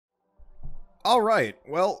Alright,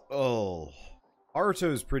 well,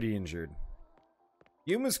 Haruto's pretty injured.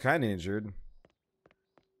 Yuma's kind of injured.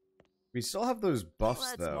 We still have those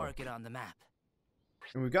buffs, though. Let's mark it on the map.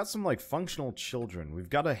 And we've got some, like, functional children. We've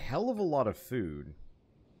got a hell of a lot of food.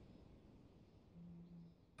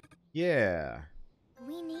 Yeah.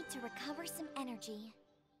 We need to recover some energy.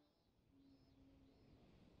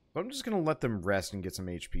 So I'm just gonna let them rest and get some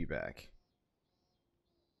HP back.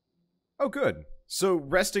 Oh, good. So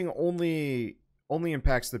resting only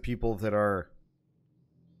impacts the people that are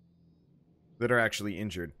actually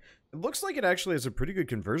injured. It looks like it actually has a pretty good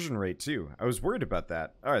conversion rate too. I was worried about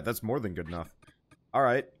that. All right, that's more than good enough. All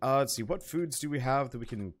right, let's see. What foods do we have that we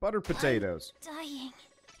can butter potatoes? I'm dying.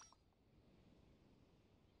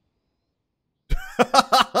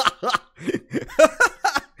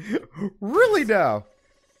 Really now?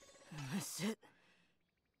 That's it.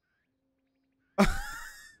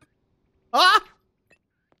 Ah!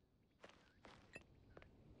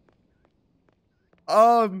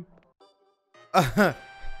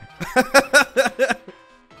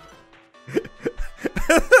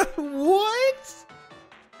 What?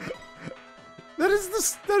 That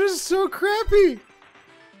is so crappy.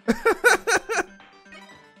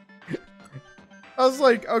 I was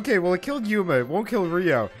like, okay, well, it killed Yuma. It won't kill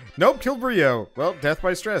Rio. Nope, killed Rio. Well, death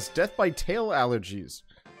by stress. Death by tail allergies.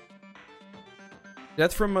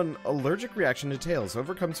 Death from an allergic reaction to tails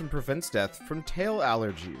overcomes and prevents death from tail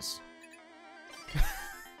allergies.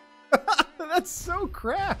 That's so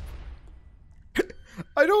crap.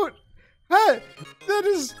 I don't... that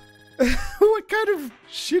is... what kind of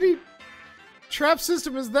shitty trap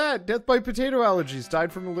system is that? Death by potato allergies.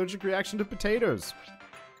 Died from allergic reaction to potatoes.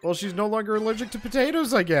 Well, she's no longer allergic to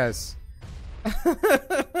potatoes, I guess.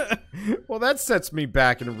 Well, that sets me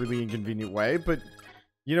back in a really inconvenient way, but...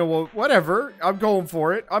 You know what? Whatever. I'm going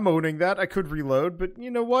for it. I'm owning that. I could reload, but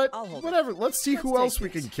you know what? Whatever. Let's see who else we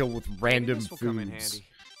can kill with random foods.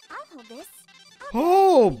 I'll hold this.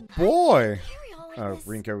 Oh, boy. Carry all Oh, this.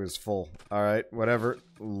 Rinko is full. Alright, whatever.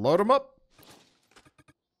 Load him up.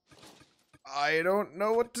 I don't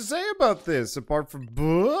know what to say about this, apart from...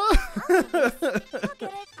 I'll get it.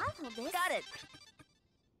 I'll hold this. Got it.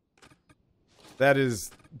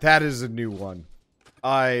 That is a new one.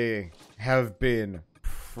 I have been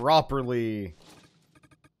properly...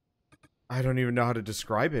 I don't even know how to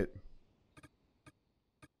describe it.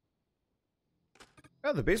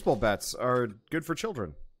 Yeah, the baseball bats are good for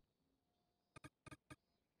children.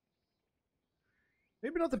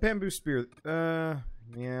 Maybe not the bamboo spear.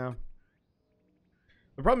 Yeah.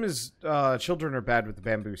 The problem is, children are bad with the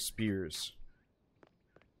bamboo spears.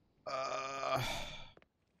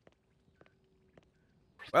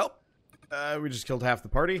 Well, we just killed half the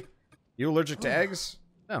party. You allergic to eggs?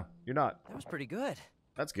 No, you're not. That was pretty good.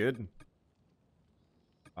 That's good.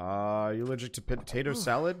 You allergic to potato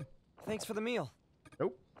salad? Thanks for the meal.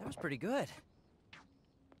 Nope. That was pretty good.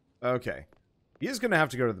 Okay. He is gonna have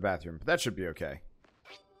to go to the bathroom, but that should be okay.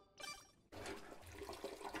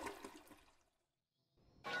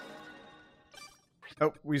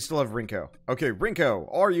 Oh, we still have Rinko. Okay, Rinko,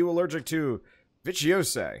 are you allergic to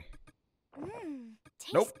Viciose?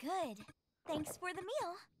 Tastes Nope. good. Thanks for the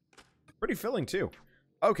meal. Pretty filling, too.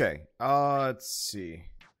 Okay, let's see.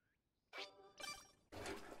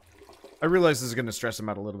 I realize this is gonna stress him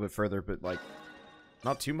out a little bit further, but, like,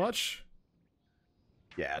 not too much?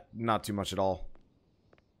 Yeah, not too much at all.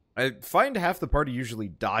 I find half the party usually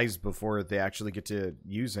dies before they actually get to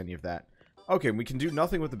use any of that. Okay, we can do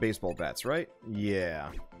nothing with the baseball bats, right?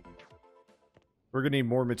 Yeah. We're gonna need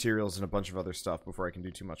more materials and a bunch of other stuff before I can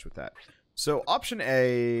do too much with that. So, option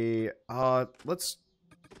A, let's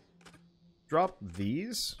drop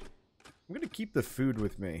these. I'm gonna keep the food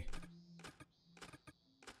with me.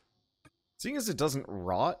 Seeing as it doesn't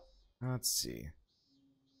rot, let's see.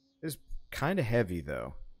 It's kind of heavy,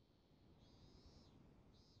 though.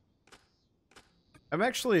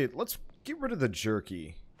 Let's get rid of the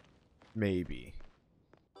jerky. Maybe.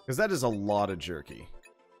 Because that is a lot of jerky.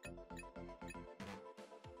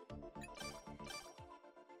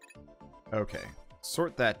 Okay.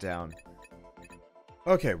 Sort that down.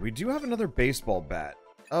 Okay, we do have another baseball bat.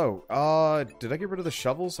 Oh, did I get rid of the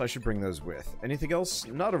shovels? I should bring those with. Anything else?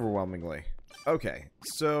 Not overwhelmingly. Okay,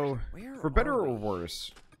 so, for better or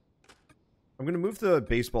worse, I'm gonna move the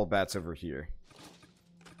baseball bats over here.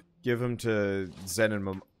 Give them to Zen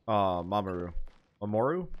and Mamoru.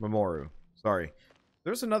 Mamoru. Sorry.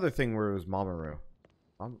 There's another thing where it was Mamoru.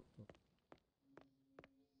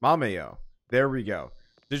 Mameo. There we go.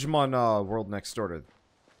 Digimon World Next Door. That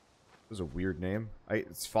was a weird name.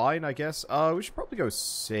 It's fine, I guess. We should probably go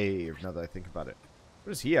save now that I think about it.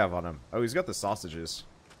 What does he have on him? Oh, he's got the sausages.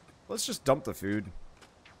 let's just dump the food.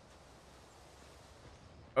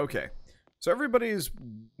 Okay. So everybody's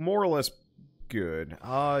more or less good.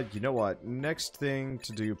 You know what? Next thing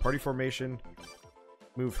to do, party formation.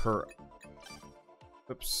 Move her.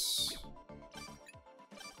 Oops.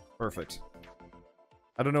 Perfect.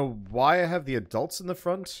 I don't know why I have the adults in the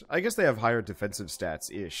front. I guess they have higher defensive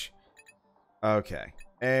stats-ish. Okay.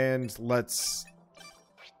 And let's...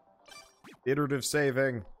 Iterative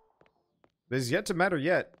saving. It is yet to matter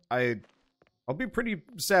yet. I'll be pretty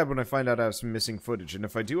sad when I find out I have some missing footage. And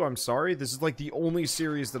if I do, I'm sorry. This is like the only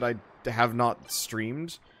series that I have not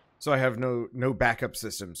streamed. So I have no backup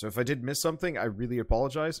system. So if I did miss something, I really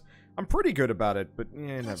apologize. I'm pretty good about it, but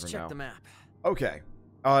never know. Let's check the map. Okay.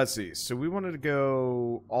 Let's see. So we wanted to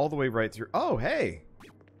go all the way right through. Oh, hey.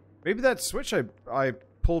 Maybe that switch I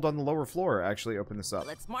pulled on the lower floor actually opened this up.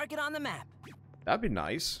 Let's mark it on the map. That'd be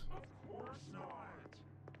nice. Of course not.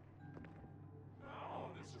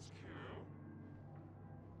 Oh, this is cute.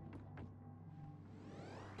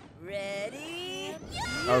 Ready?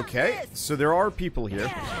 Okay. So there are people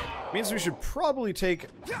here. Means we should probably take...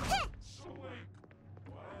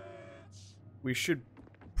 We should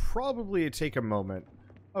probably take a moment.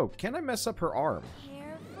 Oh, can I mess up her arm?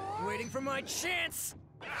 Careful. Waiting for my chance.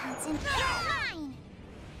 Concentrate.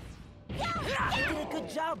 You did a good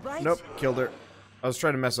job, right? Nope, killed her. I was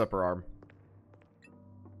trying to mess up her arm.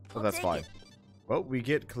 So I'll that's take fine. it. Well, we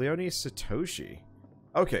get Cleone Satoshi.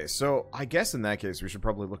 Okay, so I guess in that case we should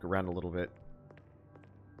probably look around a little bit.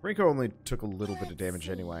 Rinko only took a little bit of damage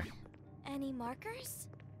anyway. Any markers?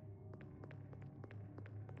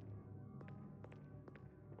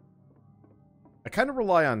 I kind of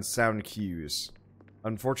rely on sound cues,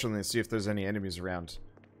 unfortunately, to see if there's any enemies around.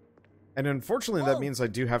 And unfortunately, that means I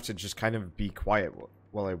do have to just kind of be quiet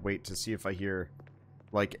while I wait to see if I hear,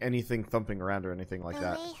 like, anything thumping around or anything like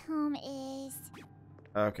that. The way home is...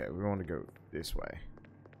 Okay, we want to go this way.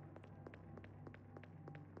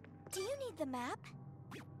 Do you need the map?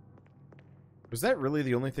 Was that really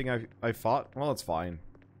the only thing I fought? Well, it's fine.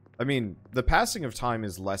 I mean, the passing of time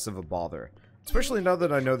is less of a bother. Especially now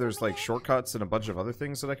that I know there's, like, shortcuts and a bunch of other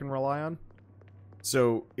things that I can rely on.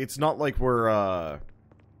 So, it's not like we're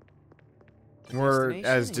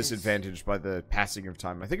as disadvantaged by the passing of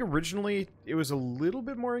time. I think originally it was a little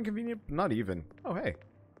bit more inconvenient, but not even. Oh, hey.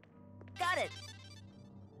 Got it.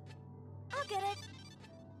 I'll get it.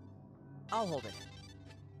 I'll hold it.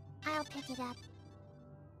 I'll pick it up.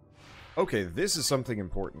 Okay, this is something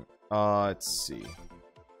important. Let's see.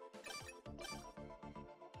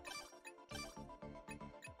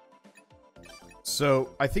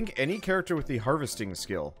 So, I think any character with the harvesting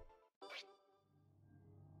skill.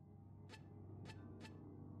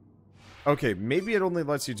 Okay, maybe it only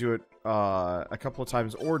lets you do it a couple of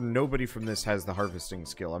times, or nobody from this has the harvesting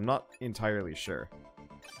skill. I'm not entirely sure.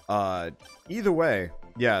 Either way,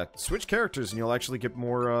 yeah, switch characters and you'll actually get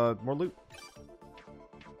more loot.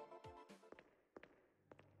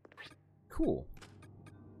 Cool.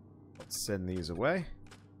 Let's send these away.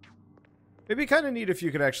 It'd be kind of neat if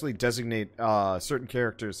you could actually designate certain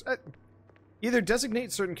characters. Either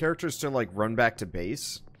designate certain characters to, like, run back to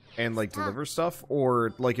base and, like, deliver stuff,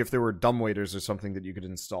 or, like, if there were dumbwaiters or something that you could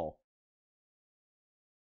install.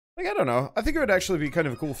 Like, I don't know. I think it would actually be kind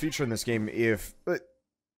of a cool feature in this game if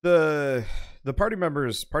the party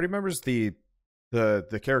members,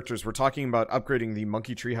 the characters were talking about upgrading the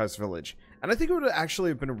Monkey Treehouse Village. And I think it would actually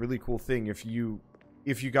have been a really cool thing if you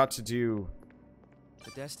got to do... The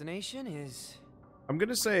destination is... I'm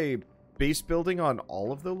gonna say base building on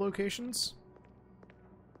all of the locations.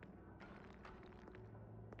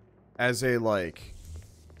 As a, like...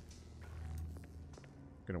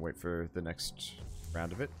 Gonna wait for the next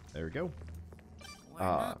round of it. There we go. We're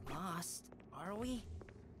not lost, are we?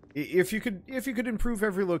 If you could improve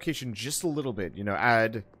every location just a little bit, you know,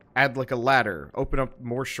 add like a ladder, open up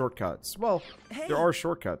more shortcuts. Well, Hey, there are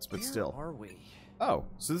shortcuts, but where still. are we? Oh,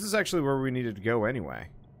 so this is actually where we needed to go anyway.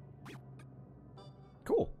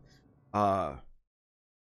 Cool.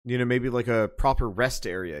 You know, maybe like a proper rest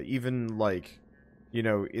area, even like, you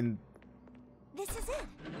know, in... This is it.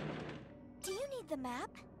 Do you need the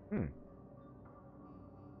map?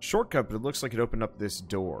 Shortcut, but it looks like it opened up this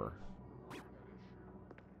door.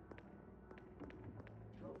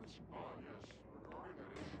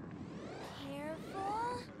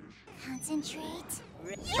 Careful. Concentrate.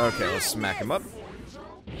 Okay, let's smack him up.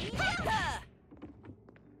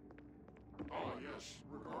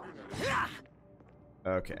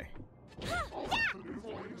 Okay.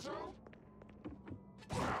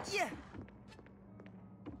 Yeah.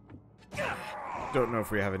 Don't know if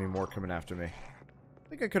we have any more coming after me. I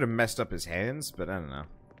think I could have messed up his hands, but I don't know.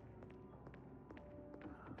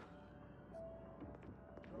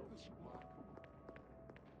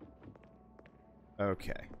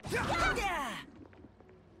 Okay.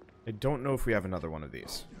 I don't know if we have another one of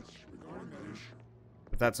these.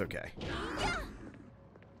 But that's okay.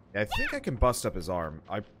 Yeah, I think I can bust up his arm.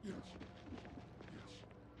 I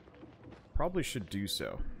probably should do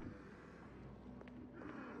so.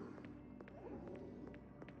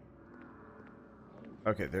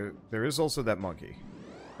 Okay, there is also that monkey.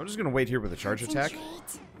 I'm just gonna wait here with a charge attack.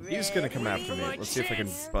 He's gonna come after me. Let's see if I can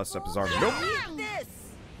bust up his arm. Nope!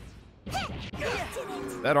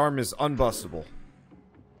 That arm is unbustable.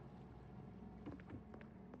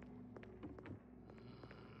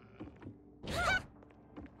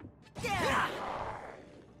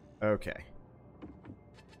 Okay.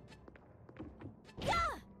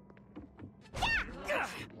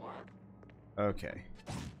 Okay.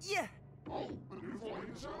 Yeah.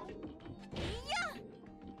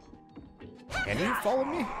 Can he follow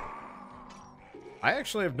me? I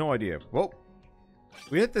actually have no idea. Well,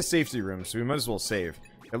 we hit the safety room, so we might as well save.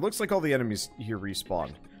 It looks like all the enemies here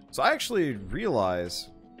respawn. So I actually realize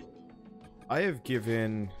I have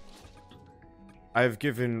given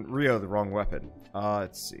Rio the wrong weapon.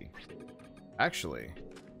 Let's see. Actually,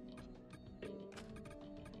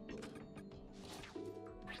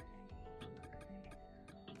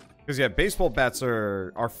 because yeah, baseball bats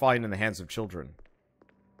are fine in the hands of children.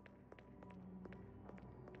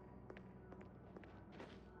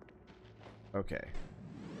 Okay.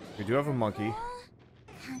 We do have a monkey.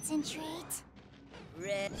 Concentrate.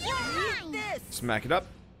 Smack it up,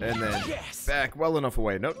 and then back well enough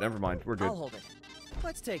away. Nope, never mind. We're good. I'll hold it.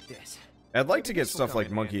 Let's take this. I'd like to get stuff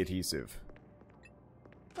like monkey adhesive.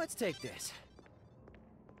 Let's take this.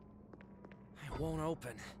 It won't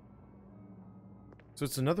open. So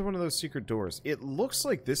it's another one of those secret doors. It looks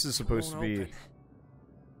like this is supposed to be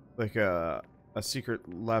like a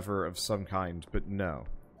secret lever of some kind, but no.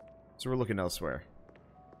 So we're looking elsewhere.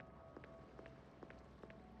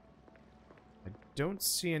 I don't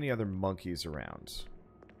see any other monkeys around.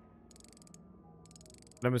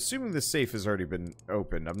 And I'm assuming the safe has already been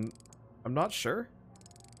opened. I'm not sure.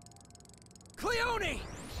 Cleone!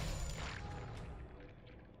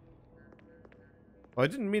 Well, I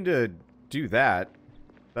didn't mean to do that.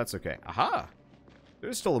 That's okay. Aha!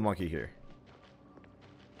 There's still a monkey here.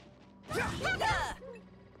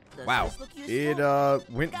 Wow. It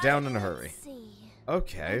went down in a hurry.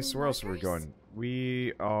 Okay, so where else are we going?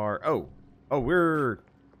 We are we're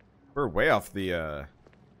way off the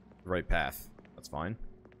right path. That's fine.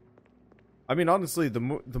 I mean, honestly, the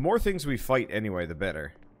more things we fight anyway, the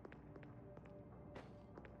better.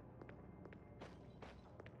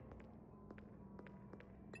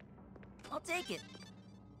 I'll take it.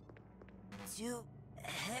 Too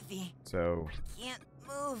heavy. So Can't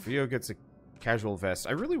move. Rio gets a casual vest.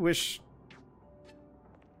 I really wish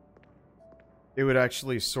it would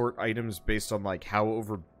actually sort items based on like how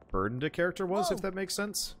overburdened a character was, if that makes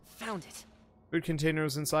sense. Found it. Food container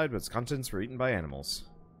was inside, but its contents were eaten by animals.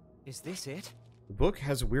 Is this it? The book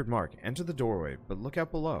has a weird mark. Enter the doorway, but look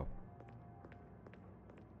out below.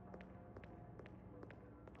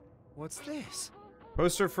 What's this?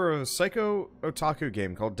 Poster for a psycho otaku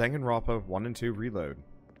game called Danganronpa 1 and 2 Reload.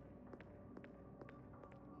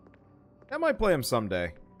 I might play him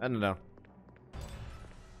someday. I don't know.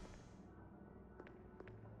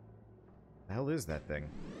 The hell is that thing?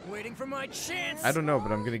 Waiting for my chance. I don't know,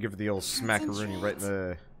 but I'm gonna give it the old smackaroonie right in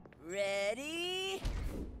the... Ready?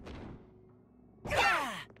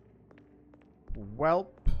 Welp.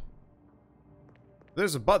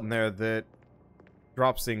 There's a button there that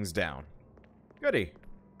drops things down. Goody.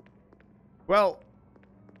 Well,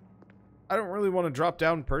 I don't really want to drop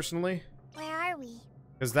down personally. Where are we?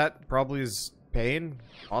 Because that probably is pain,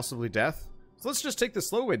 possibly death. So let's just take the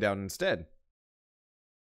slow way down instead.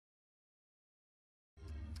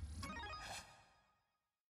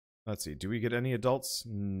 Let's see, do we get any adults?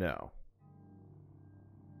 No.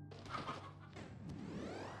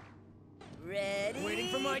 Ready? Waiting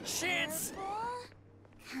for my chance.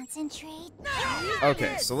 Concentrate.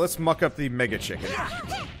 Okay, so let's muck up the mega chicken.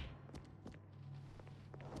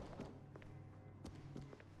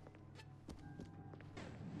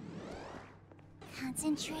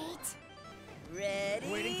 Concentrate. Ready?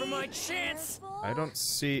 Waiting for my chance. I don't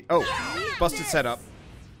see... Oh, bust its head up.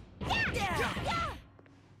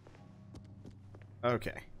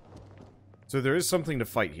 Okay. So there is something to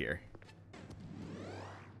fight here.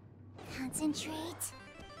 Concentrate.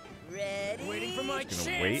 Ready? Waiting for my Just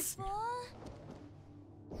chance. gonna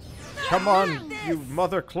wait. Come on, you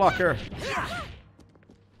mother clucker.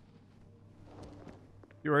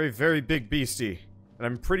 You are a very big beastie, and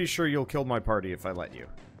I'm pretty sure you'll kill my party if I let you.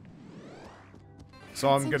 So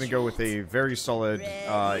I'm gonna go with a very solid,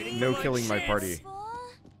 no killing my party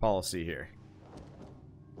policy here.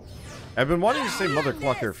 I've been wanting to say Mother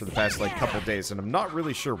Clucker for the past, like, couple days, and I'm not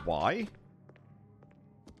really sure why.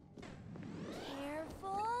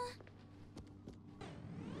 Careful.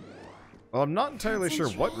 Well, I'm not entirely sure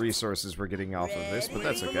what resources we're getting off of this, but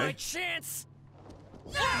that's Waiting for my okay. chance.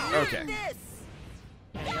 Okay.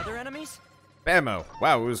 Any other enemies? Bammo.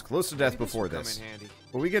 Wow, it was close to death Maybe this before will come this. in handy.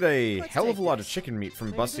 But we get a Let's hell of take a lot of this. chicken meat from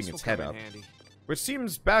Maybe busting this will its head come up. in handy. Which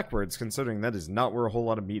seems backwards, considering that is not where a whole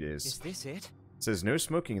lot of meat Is is. this it? It says no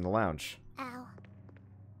smoking in the lounge. Ow.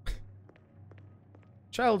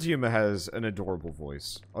 Child Yuma has an adorable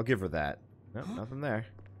voice. I'll give her that. Nope, nothing there.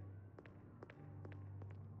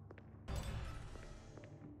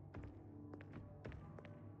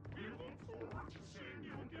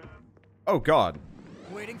 Oh god.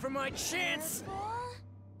 Waiting for my chance. Careful.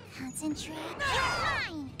 Concentrate.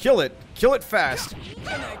 Mine. Kill it! Kill it fast!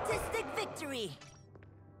 An artistic victory.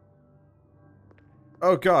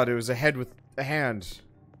 Oh god, it was a head with a hand.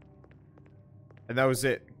 And that was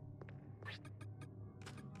it.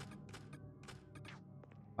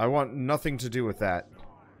 I want nothing to do with that.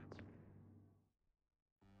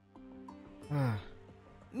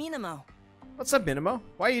 Minamo. What's up, Minimo?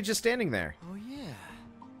 Why are you just standing there? Oh yeah.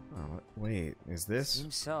 Oh, wait, is this?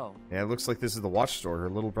 Seems so. Yeah, it looks like this is the watch store her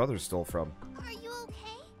little brother stole from. Are you okay?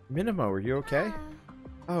 Minimo, are you okay?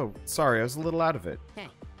 Oh, sorry, I was a little out of it. Hey.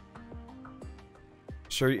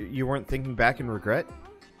 Sure you weren't thinking back in regret?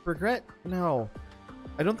 Regret? No.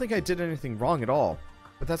 I don't think I did anything wrong at all.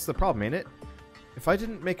 But that's the problem, ain't it? If I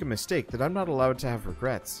didn't make a mistake, then I'm not allowed to have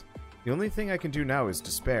regrets. The only thing I can do now is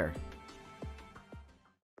despair.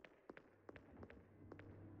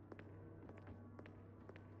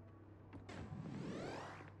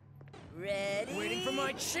 Ready? Waiting for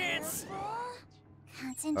my chance. Careful.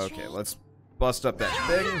 Concentrate. Okay, let's bust up that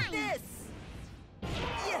thing. This.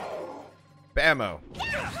 Yeah. Bammo.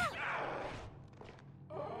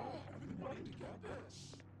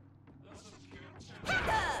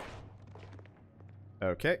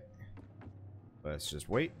 Okay. Let's just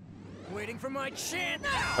wait. Waiting for my chance.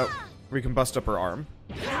 Oh, we can bust up her arm.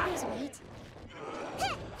 Always wait.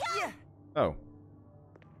 Yeah. Oh.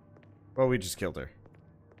 Well, we just killed her.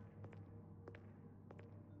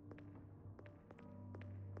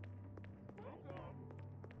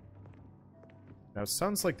 Now, it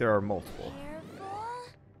sounds like there are multiple. Careful.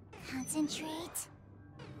 Concentrate.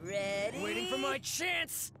 Ready? Waiting for my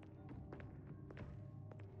chance.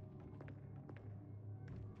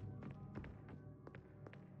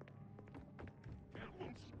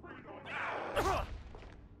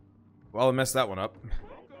 Well, I messed that one up.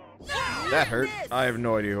 That hurt. I have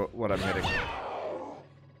no idea what I'm hitting.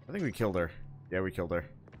 I think we killed her. Yeah, we killed her.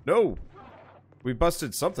 No! We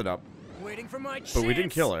busted something up, Waiting for my chance. but we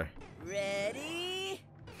didn't kill her. Ready?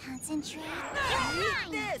 Concentrate.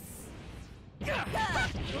 This.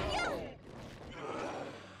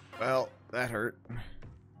 Well, that hurt.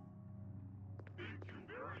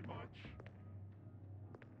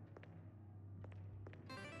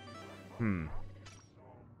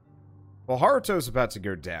 Well, Haruto's about to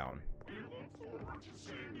go down. Careful.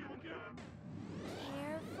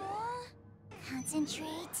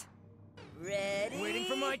 Concentrate. Ready? Waiting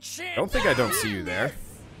for my chance. Don't think I don't see you there.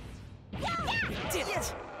 Did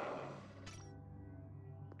it.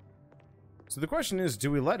 So the question is,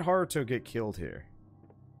 do we let Haruto get killed here?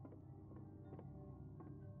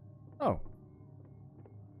 Oh.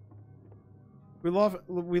 We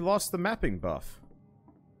lost the mapping buff.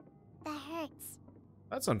 That hurts.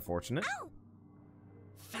 That's unfortunate.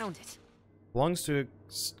 Found it. Belongs to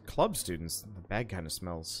club students. The bag kind of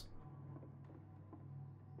smells.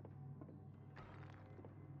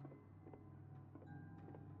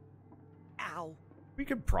 Ow. We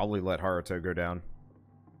could probably let Haruto go down.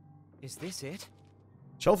 Is this it?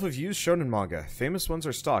 Shelf of used shonen manga. Famous ones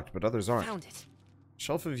are stocked, but others aren't. Found it.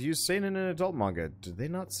 Shelf of used seinen and adult manga. Do they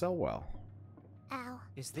not sell well? Ow.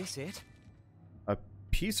 Is this it? A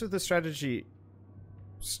piece of the strategy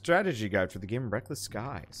guide for the game Reckless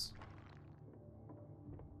Skies.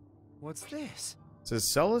 What's this? It says,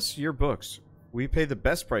 sell us your books. We pay the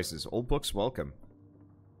best prices. Old books welcome.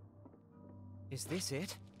 Is this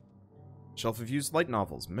it? Shelf of used light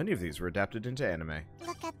novels. Many of these were adapted into anime.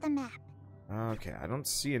 Look at the map. Okay, I don't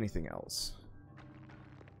see anything else.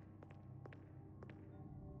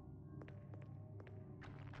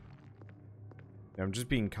 I'm just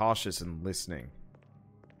being cautious and listening.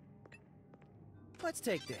 Let's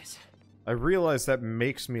take this. I realize that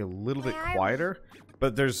makes me a little bit Where are we? quieter,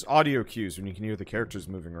 but there's audio cues when you can hear the characters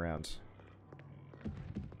moving around.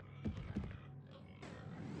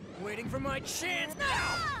 Waiting for my chance.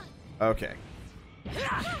 Okay.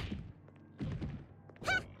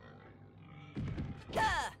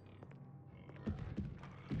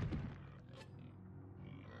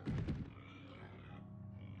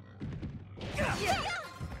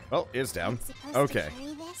 Well, it's down. Supposed to Okay.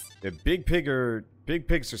 carry this? The big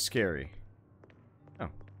pigs are scary. Oh.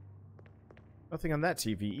 Nothing on that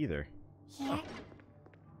TV either. Here.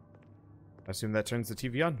 I assume that turns the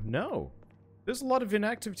TV on? No. There's a lot of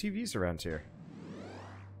inactive TVs around here.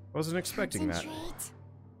 I wasn't expecting that. Concentrate.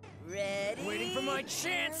 Ready? Waiting for my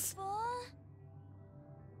chance. Careful.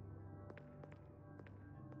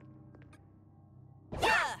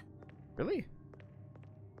 Yeah. Really?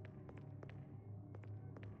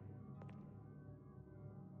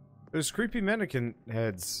 Those creepy mannequin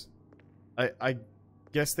heads. I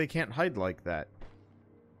guess they can't hide like that.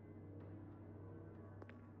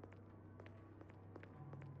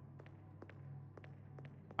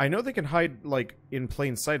 I know they can hide, like, in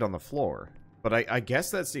plain sight on the floor, but I guess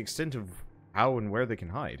that's the extent of how and where they can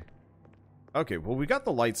hide. Okay, well, we got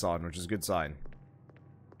the lights on, which is a good sign.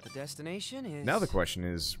 The destination is... Now the question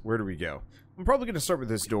is, where do we go? I'm probably going to start with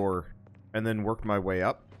this door, and then work my way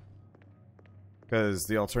up. Because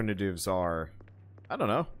the alternatives are... I don't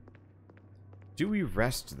know. Do we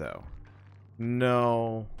rest, though?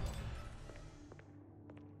 No.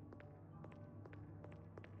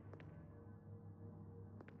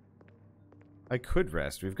 I could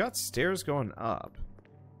rest. We've got stairs going up,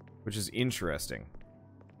 which is interesting.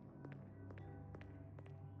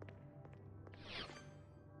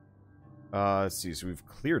 Let's see. So we've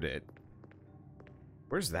cleared it.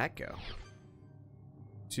 Where's that go?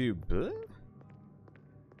 To...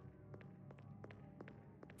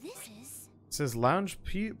 This is. It says, lounge,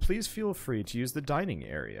 please feel free to use the dining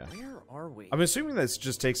area. Where are we? I'm assuming this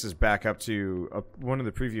just takes us back up to one of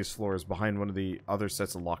the previous floors behind one of the other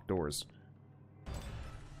sets of locked doors.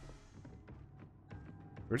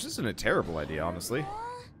 Which isn't a terrible idea, honestly.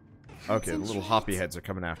 Okay, the little hoppy heads are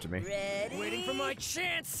coming after me. Ready? Waiting for my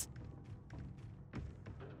chance.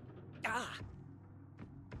 Ah.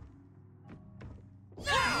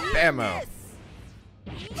 Bammo!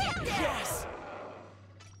 Yes.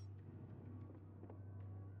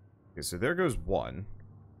 Okay, so there goes one.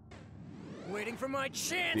 Waiting for my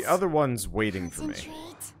chance. The other one's waiting for me.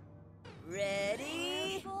 Concentrate.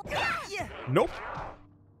 Ready? Careful. Yeah. Nope.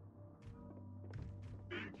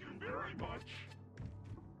 Thank you very much.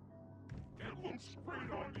 It looks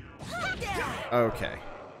great on you. Okay.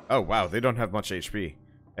 Oh, wow, they don't have much HP.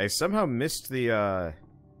 I somehow missed the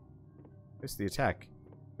attack.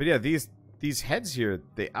 But yeah, these heads here,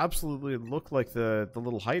 they absolutely look like the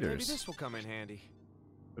little Maybe hiders. this will come in handy.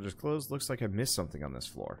 But it's closed. Looks like I missed something on this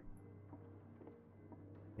floor.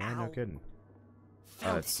 Yeah, no Ow. kidding.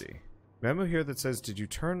 Let's see. Memo here that says, did you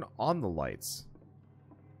turn on the lights?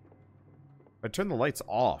 I turned the lights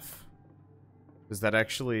off. Does that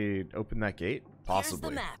actually open that gate? Possibly. Here's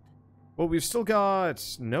the map. Well, we've still got...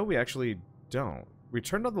 No, we actually don't. We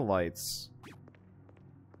turned on the lights.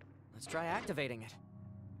 Let's try activating it.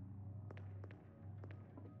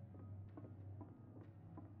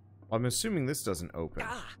 I'm assuming this doesn't open.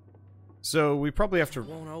 Ah. So we probably have to...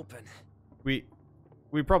 Won't open. We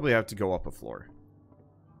probably have to go up a floor.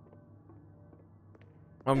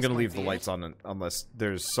 I'm This gonna might leave the be lights it. on unless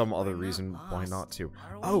there's some other We're reason not why lost, not to.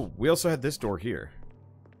 are we? Oh, we also had this door here.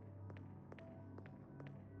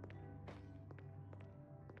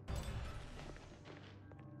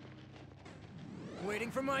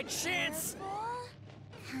 Waiting for my chance.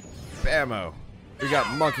 Bammo! We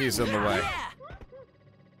got monkeys in the way. Yeah.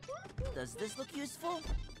 Does this look useful?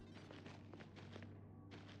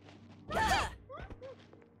 Ah.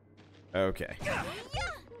 Okay.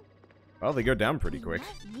 Well, they go down pretty quick,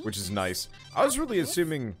 which is nice. I was really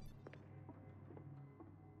assuming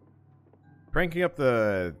cranking up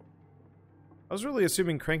the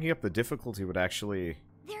difficulty would actually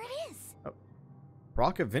There it is.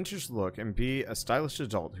 rock a vintage look and be a stylish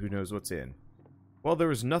adult who knows what's in. Well, there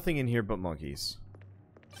was nothing in here but monkeys.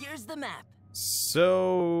 Here's the map.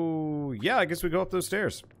 So, yeah, I guess we go up those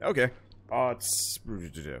stairs. Okay. It's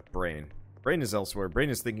brain. Brain is elsewhere. Brain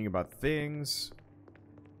is thinking about things.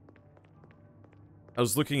 I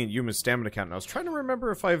was looking at Yuma's stamina count, and I was trying to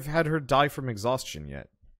remember if I've had her die from exhaustion yet.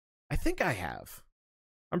 I think I have.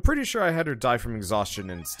 I'm pretty sure I had her die from exhaustion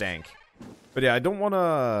in Stank. But yeah, I don't want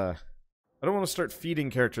to start feeding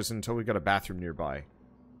characters until we got a bathroom nearby.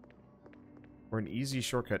 Or an easy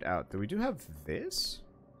shortcut out. Though we do have this?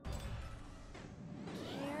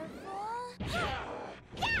 Careful.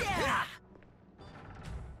 Yeah.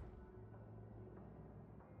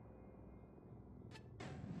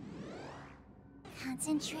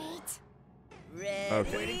 Concentrate. Ready?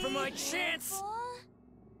 Okay. Waiting for my chance. Careful.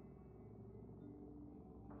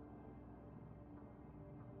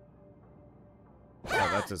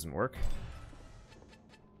 Oh, that doesn't work.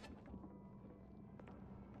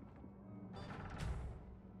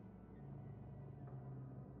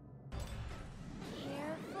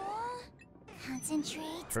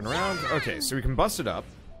 Concentrate. Turn around. Okay, so we can bust it up.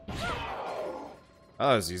 Oh,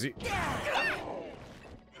 that was easy.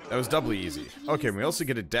 That was doubly easy. Okay, and we also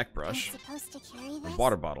get a deck brush. I'm supposed to carry A this?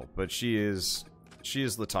 water bottle, but she is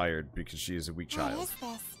tired because she is a weak What child. is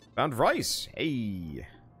this? Found rice. Hey.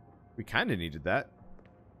 We kind of needed that.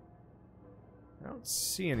 I don't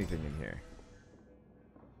see anything in here.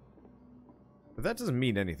 But that doesn't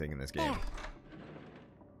mean anything in this game. There.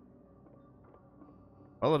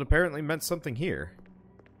 Well, it apparently meant something here.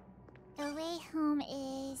 The way home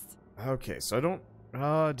is... Okay, so I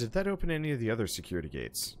don't... did that open any of the other security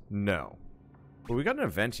gates? No. But we got an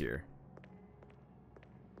event here.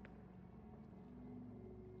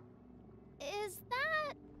 Is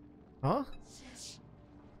that... Huh?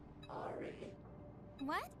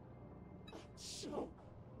 What?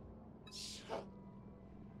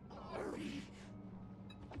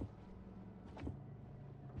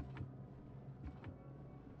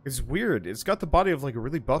 It's weird. It's got the body of like a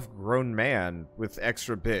really buff grown man with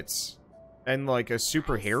extra bits. And like a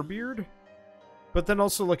super hair beard. But then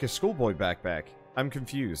also like a schoolboy backpack. I'm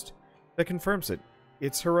confused. That confirms it.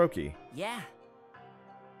 It's Hiroki. Yeah.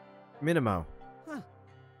 Minimo. Huh.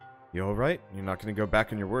 You alright? You're not gonna go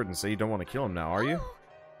back on your word and say you don't want to kill him now, are you?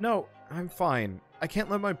 No, I'm fine. I can't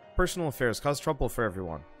let my personal affairs cause trouble for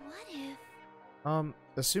everyone. What if...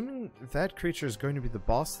 Assuming that creature is going to be the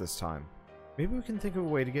boss this time, maybe we can think of a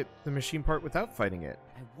way to get the machine part without fighting it.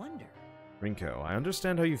 I wonder. Rinko, I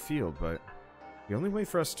understand how you feel, but the only way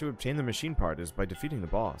for us to obtain the machine part is by defeating the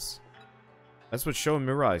boss. That's what Sho and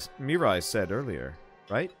Mirai said earlier,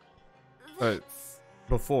 right?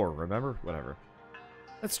 Before, remember? Whatever.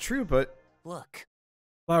 That's true, but... Look.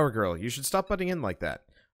 Flower Girl, you should stop butting in like that.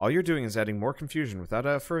 All you're doing is adding more confusion without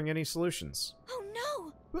offering any solutions. Oh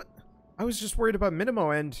no! But I was just worried about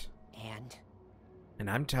Minimo and... And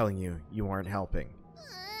I'm telling you, you aren't helping.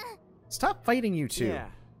 Stop fighting, you two. yeah.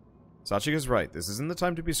 Sachika's right. This isn't the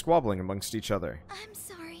time to be squabbling amongst each other. I'm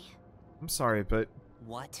sorry. I'm sorry, but...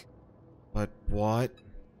 What? But what?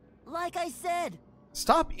 Like I said.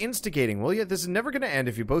 Stop instigating, will you? This is never gonna end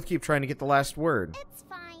if you both keep trying to get the last word. It's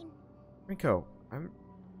fine. Rinko, I'm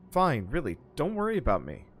fine, really. Don't worry about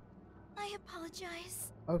me. I apologize.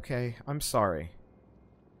 Okay, I'm sorry.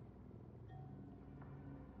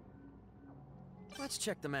 Let's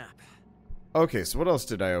check the map. Okay, so what else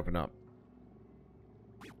did I open up?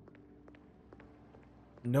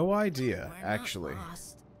 No idea, We're actually. not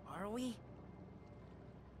lost, are we?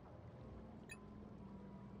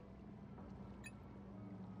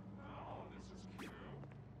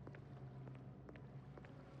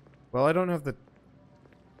 Well, I don't have the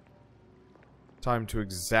time to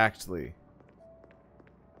exactly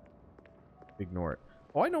ignore it.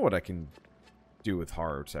 Oh, I know what I can do with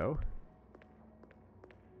Haruto.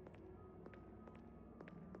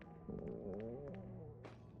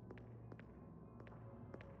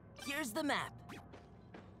 Here's the map.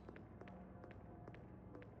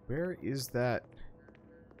 Where is that?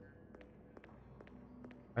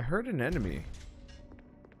 I heard an enemy.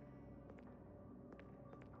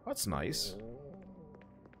 That's nice.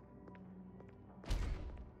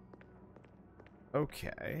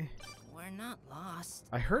 Okay. We're not lost.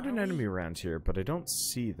 I heard an are we? enemy around here, but I don't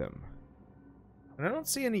see them. And I don't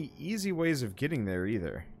see any easy ways of getting there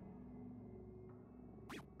either.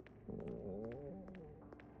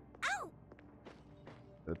 Ow!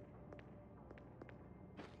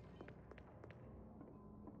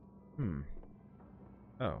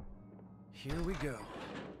 Oh. Here we go.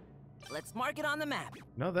 Let's mark it on the map.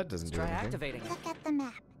 No, that doesn't Let's do try anything. activating it. Look at the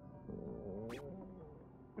map.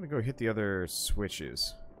 I'm gonna go hit the other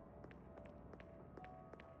switches.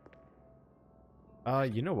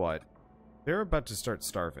 You know what? They're about to start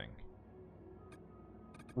starving.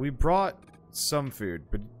 We brought some food,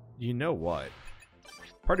 but you know what?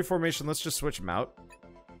 Party formation, let's just switch them out.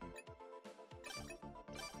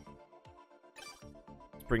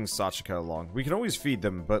 Let's bring Sachika along. We can always feed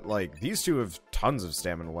them, but like, these two have tons of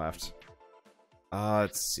stamina left.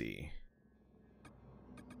 Let's see.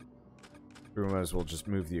 We might as well just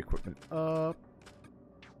move the equipment up.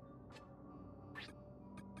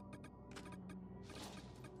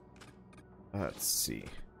 Let's see.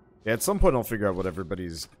 Yeah, at some point I'll figure out what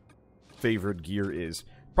everybody's favorite gear is.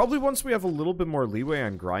 Probably once we have a little bit more leeway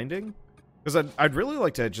on grinding. Because I'd really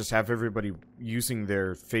like to just have everybody using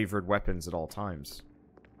their favorite weapons at all times.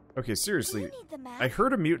 Okay, Do you seriously. need the map? I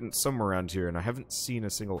heard a mutant somewhere around here and I haven't seen a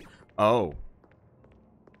single... Oh.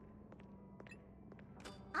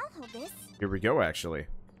 I'll hold this. Here we go, actually.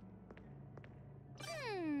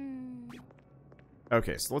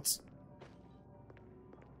 Okay, so let's...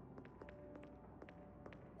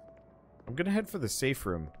 I'm gonna head for the safe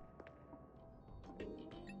room.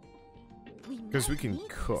 Because we can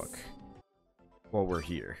cook while we're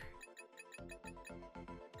here.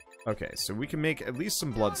 Okay, so we can make at least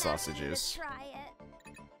some blood sausages. Try it.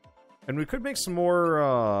 And we could make some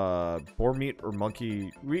more, boar meat or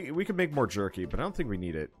monkey. We could make more jerky, but I don't think we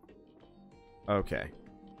need it. Okay.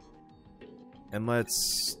 And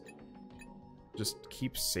let's just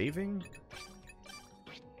keep saving.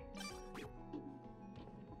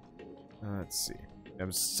 Let's see.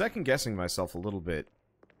 I'm second guessing myself a little bit.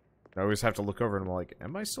 I always have to look over and I'm like,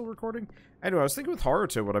 am I still recording? Anyway, I was thinking with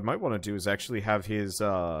Haruto, what I might want to do is actually have his,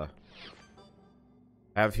 oh.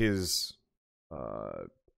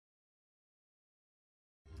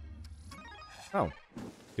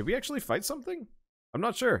 Did we actually fight something? I'm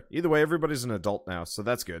not sure. Either way, everybody's an adult now, so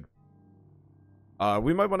that's good.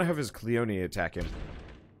 We might want to have his Cleone attack him.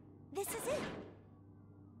 This is it.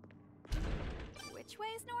 Which way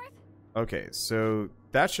is north? Okay, so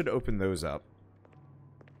that should open those up.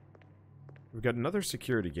 We've got another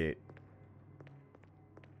security gate.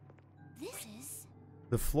 This is...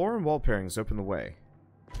 The floor and wall pairings open the way.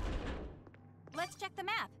 Let's check the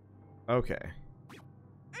map. Okay.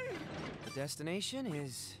 The destination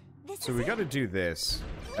is... So we gotta do this,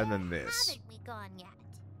 and then this. Haven't we gone yet?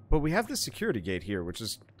 But we have the security gate here, which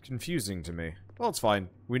is confusing to me. Well, it's fine.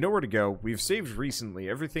 We know where to go. We've saved recently.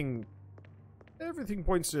 Everything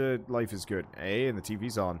points to life is good. Hey, and the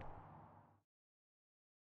TV's on.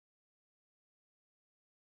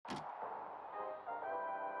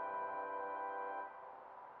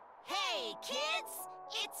 Hey, kids!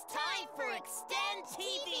 It's time for Extend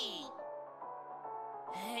TV!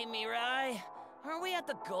 Hey, Mirai. Are we at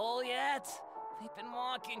the goal yet? We've been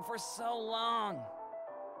walking for so long.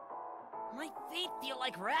 My feet feel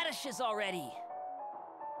like radishes already.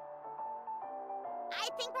 I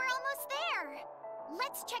think we're almost there.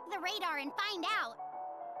 Let's check the radar and find out.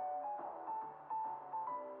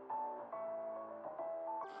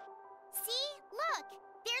 See? Look!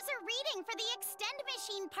 There's a reading for the Extend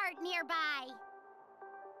machine part nearby.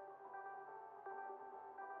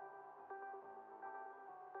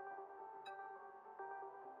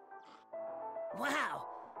 Wow!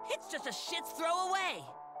 It's just a shit's throw away!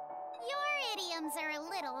 Your idioms are a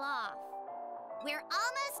little off. We're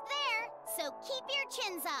almost there, so keep your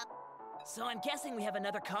chins up. So I'm guessing we have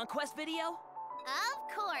another conquest video?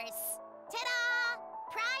 Of course. Ta-da!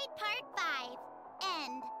 Pride Part 5.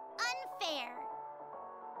 End. Unfair.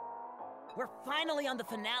 We're finally on the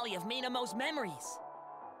finale of Minamo's memories.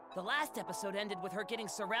 The last episode ended with her getting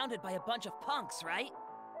surrounded by a bunch of punks, right?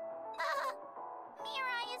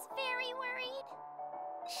 Mirai is very worried.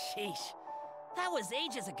 Sheesh. That was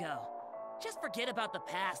ages ago. Just forget about the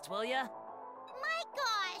past, will ya? My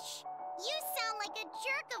gosh! You sound like a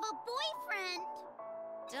jerk of a boyfriend.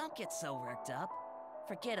 Don't get so worked up.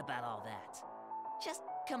 Forget about all that. Just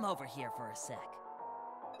come over here for a sec.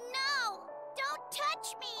 No! Don't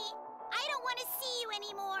touch me! I don't want to see you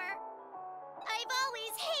anymore. I've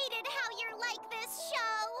always hated how you're like this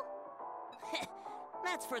show.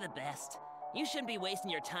 That's for the best. You shouldn't be wasting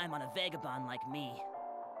your time on a vagabond like me.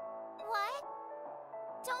 What?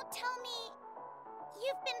 Don't tell me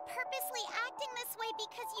you've been purposely acting this way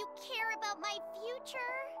because you care about my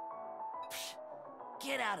future? Psh,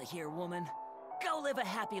 get out of here, woman. Go live a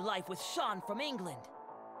happy life with Sean from England.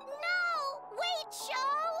 No! Wait,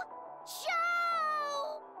 Joe!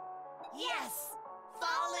 Joe! Yes!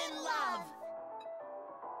 Fall in love!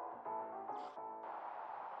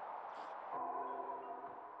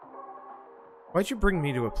 Why'd you bring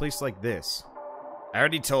me to a place like this? I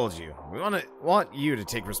already told you. We want you to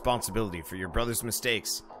take responsibility for your brother's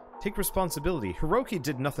mistakes. Take responsibility. Hiroki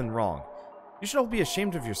did nothing wrong. You should all be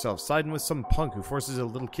ashamed of yourself siding with some punk who forces a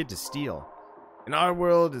little kid to steal. In our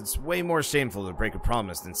world, it's way more shameful to break a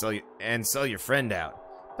promise than sell your friend out.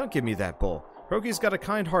 Don't give me that bull. Hiroki's got a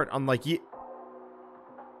kind heart unlike you.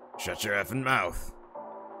 Shut your effing mouth.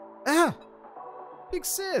 Ah! Big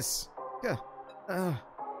sis!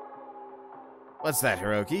 What's that,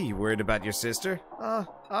 Hiroki? You worried about your sister? Of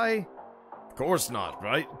course not,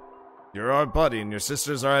 right? You're our buddy and your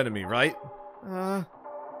sister's our enemy, right?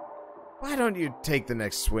 Why don't you take the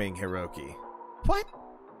next swing, Hiroki? What?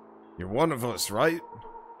 You're one of us, right?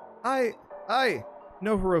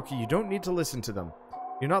 No, Hiroki, you don't need to listen to them.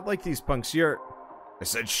 You're not like these punks, I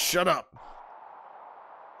said shut up!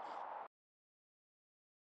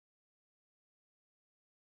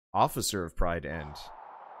 Officer of Pride End.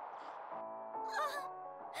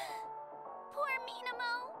 Poor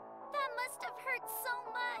Minamo. That must have hurt so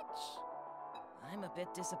much. I'm a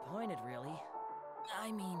bit disappointed, really.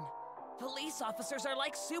 I mean, police officers are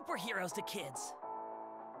like superheroes to kids.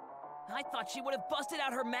 I thought she would have busted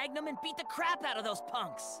out her magnum and beat the crap out of those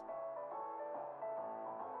punks.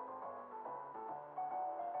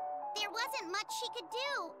 much she could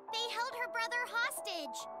do. They held her brother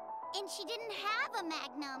hostage, and she didn't have a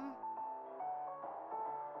magnum.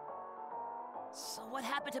 So what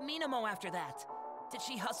happened to Minamo after that? Did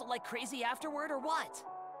she hustle like crazy afterward, or what?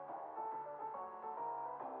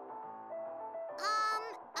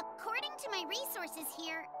 According to my resources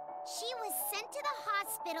here, she was sent to the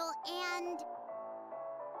hospital and...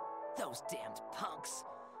 Those damned punks.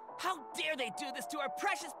 How dare they do this to our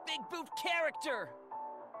precious big boot character?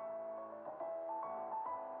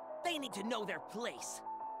 They need to know their place.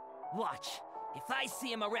 Watch, if I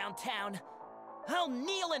see him around town, I'll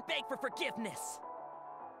kneel and beg for forgiveness.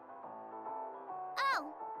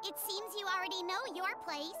 Oh, it seems you already know your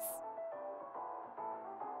place.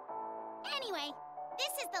 Anyway,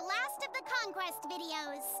 this is the last of the Conquest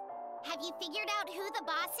videos. Have you figured out who the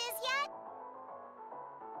boss is yet?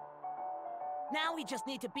 Now we just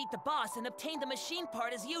need to beat the boss and obtain the machine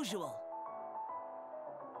part as usual.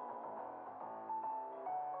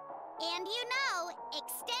 And you know,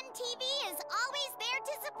 Extend TV is always there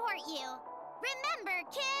to support you. Remember,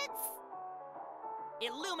 kids!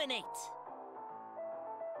 Illuminate!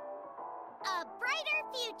 A brighter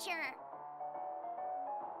future!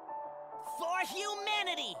 For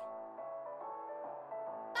humanity!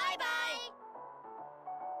 Bye-bye!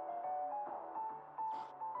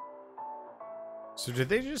 So did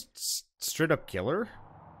they just straight up kill her?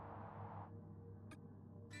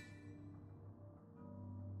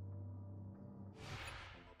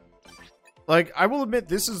 Like, I will admit,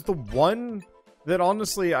 this is the one that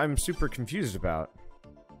honestly I'm super confused about.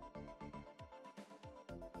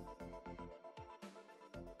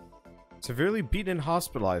 Severely beaten and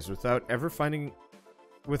hospitalized without ever finding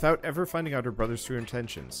out her brother's true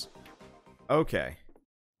intentions. Okay.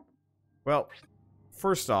 Well,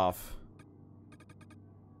 first off,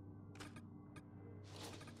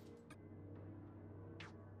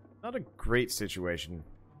 not a great situation.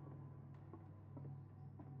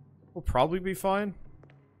 We'll probably be fine.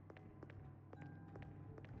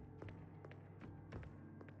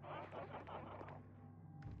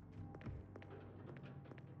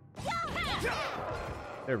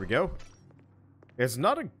 There we go. It's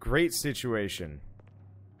not a great situation.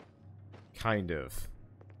 Kind of.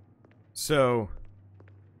 So,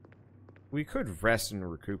 we could rest and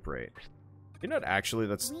recuperate. You know what, actually,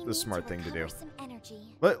 that's the smart thing to do.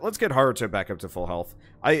 Let's get Haruto back up to full health.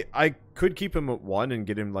 I could keep him at 1 and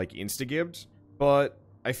get him, like, insta-gibbed, but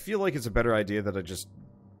I feel like it's a better idea that I just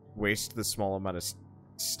waste the small amount of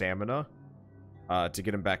stamina to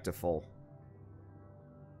get him back to full.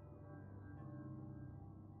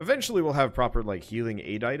 Eventually we'll have proper, like, healing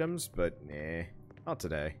aid items, but not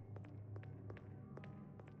today.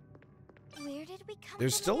 Where did we come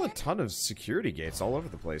There's from still a again? ton of security gates all over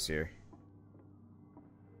the place here.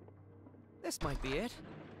 This might be it.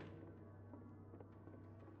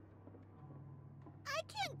 I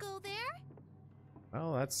can't go there.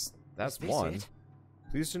 Well, that's Is this one. it?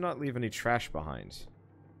 Please do not leave any trash behind.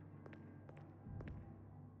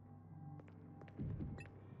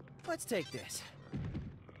 Let's take this.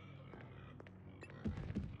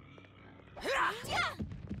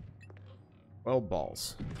 Well,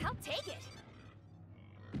 balls. I'll take it.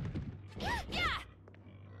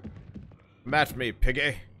 Match me,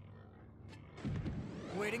 piggy.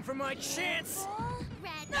 Waiting for my chance.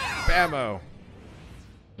 Red. Bammo.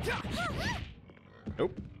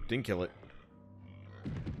 Nope, didn't kill it.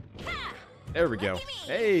 There we go.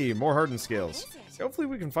 Hey, more hardened skills. Hopefully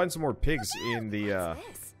we can find some more pigs in the, on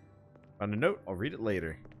a note, I'll read it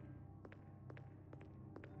later.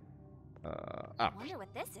 Wonder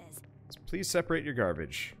what this is. Please separate your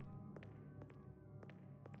garbage.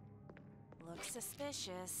 Looks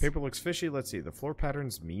suspicious. Paper looks fishy. Let's see. The floor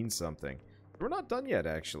patterns mean something. We're not done yet,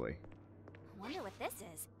 actually. Wonder what this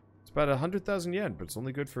is. It's about 100,000 yen, but it's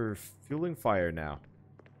only good for fueling fire now.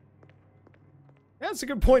 Yeah, that's a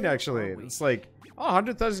good point, actually. It's like, oh,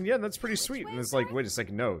 100,000 yen, that's pretty sweet. And it's like, wait a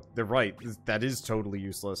second, no, they're right. That is totally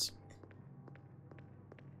useless.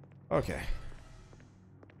 Okay.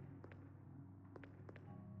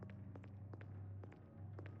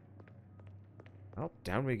 Well,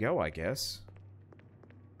 down we go, I guess.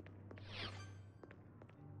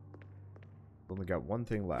 Only got one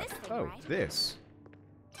thing left. This thing, Oh, right? this.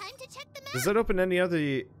 Time to check the map. Does that open any of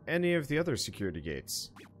the other security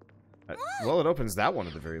gates? Well, it opens that one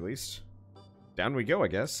at the very least. Down we go, I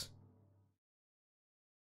guess.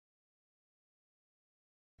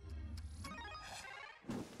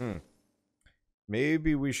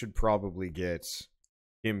 Maybe we should probably get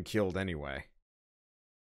him killed anyway.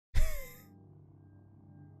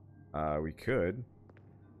 We could.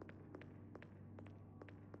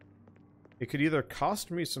 It could either cost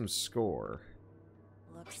me some score,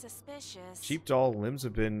 looks suspicious. Cheap doll limbs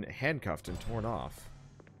have been handcuffed and torn off.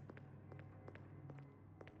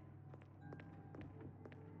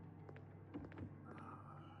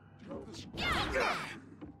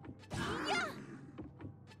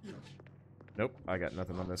 Nope, I got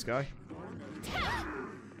nothing on this guy.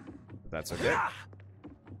 But that's okay.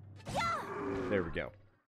 There we go.